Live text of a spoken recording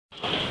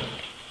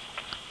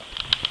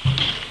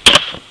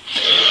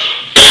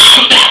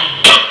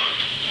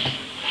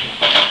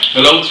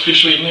Hello, it's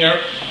Fisher in here.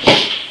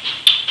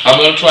 I'm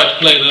going to try to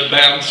play the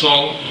band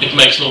song, It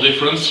Makes No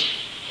Difference.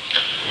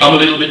 I'm a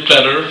little bit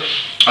better.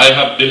 I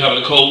have been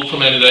having a cold for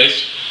many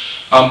days.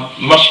 I'm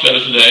much better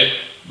today,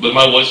 but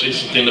my voice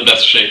isn't in the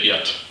best shape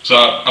yet. So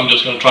I'm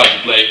just going to try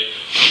to play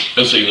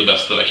and sing the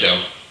best that I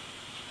can.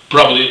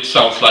 Probably it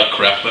sounds like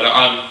crap, but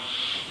I'm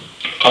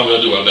going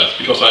to do my best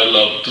because I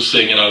love to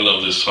sing and I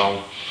love this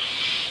song.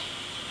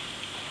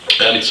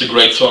 And it's a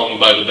great song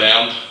by the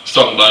band,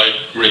 sung by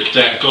Rick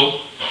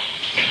Danko.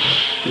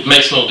 It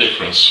makes no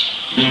difference.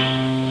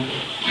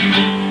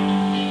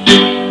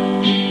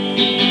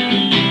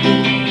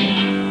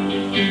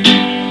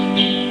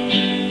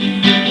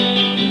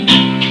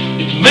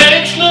 It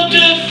makes no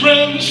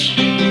difference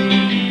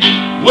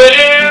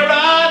where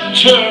I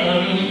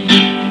turn.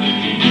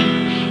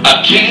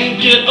 I can't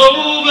get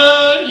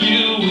over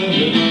you when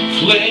the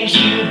flame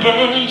still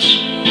burns.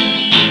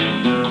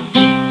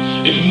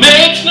 It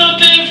makes no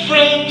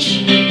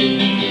difference,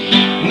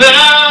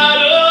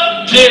 night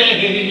or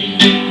day.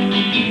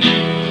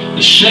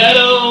 The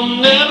shadow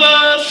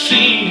never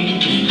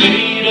seemed to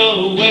fade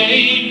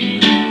away,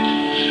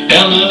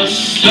 and the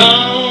sun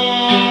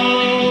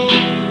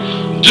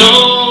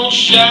don't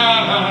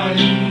shine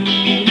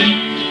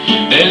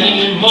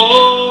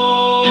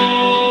anymore,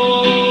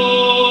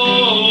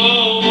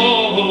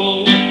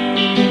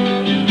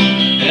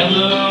 and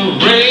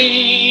the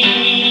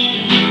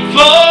rain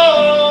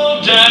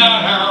falls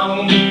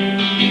down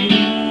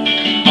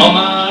on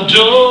my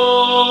door.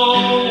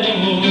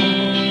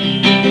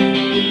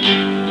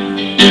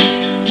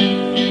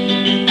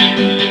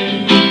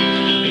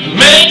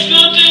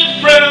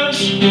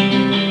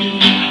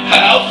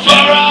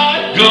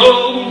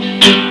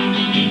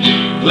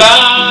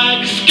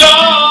 Like a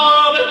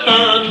scar that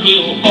hurt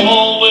will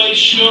always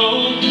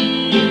show.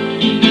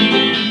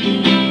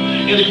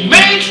 And it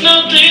makes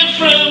no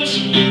difference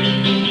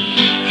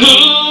who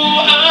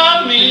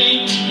I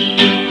meet.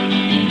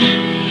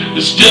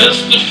 It's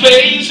just a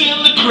face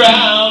in the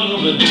crowd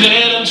of a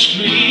dead-end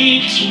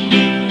street.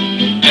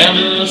 And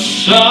the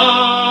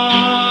sun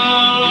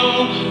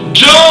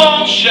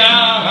don't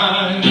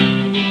shine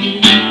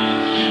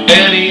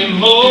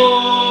anymore.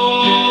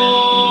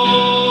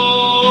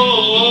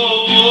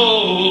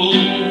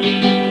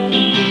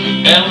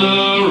 And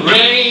the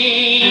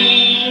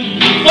rain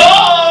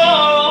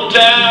falls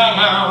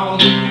down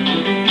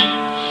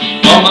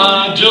on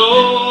my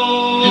door.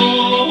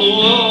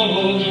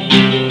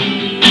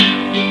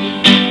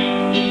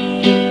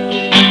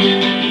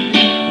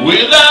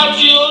 Without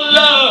your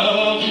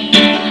love,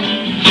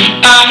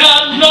 I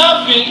had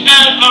nothing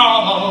at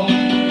all.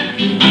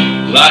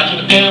 Like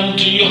an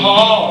empty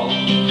hall,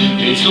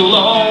 it's a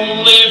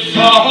lonely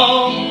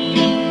fall.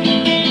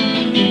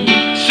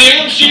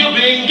 Since you've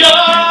been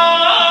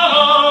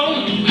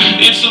gone,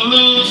 it's a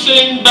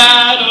losing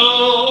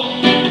battle.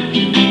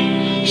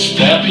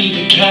 Stampede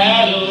the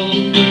cattle,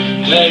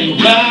 they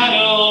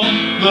rattle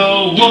the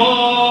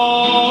wall,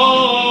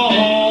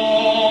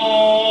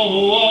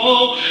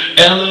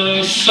 and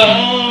the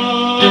sun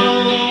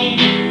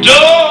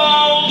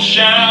don't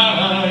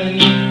shine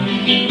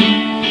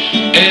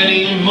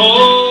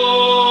anymore,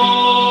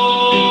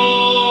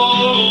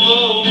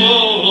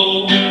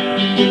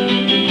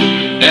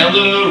 and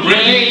the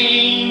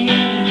rain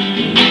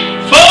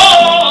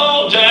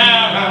falls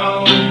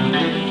down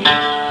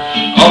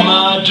on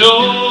my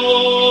door.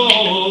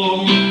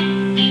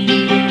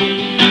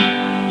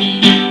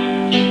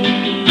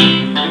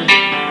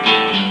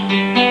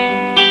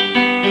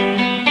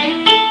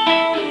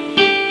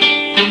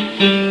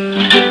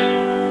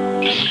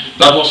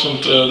 That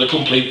wasn't the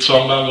complete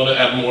song, but I'm going to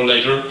add more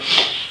later.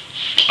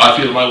 I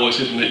feel my voice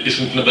isn't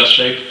in the best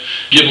shape.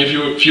 Give me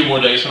a few more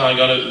days and I'm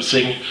going to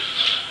sing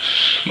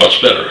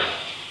much better.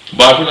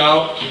 Bye for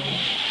now.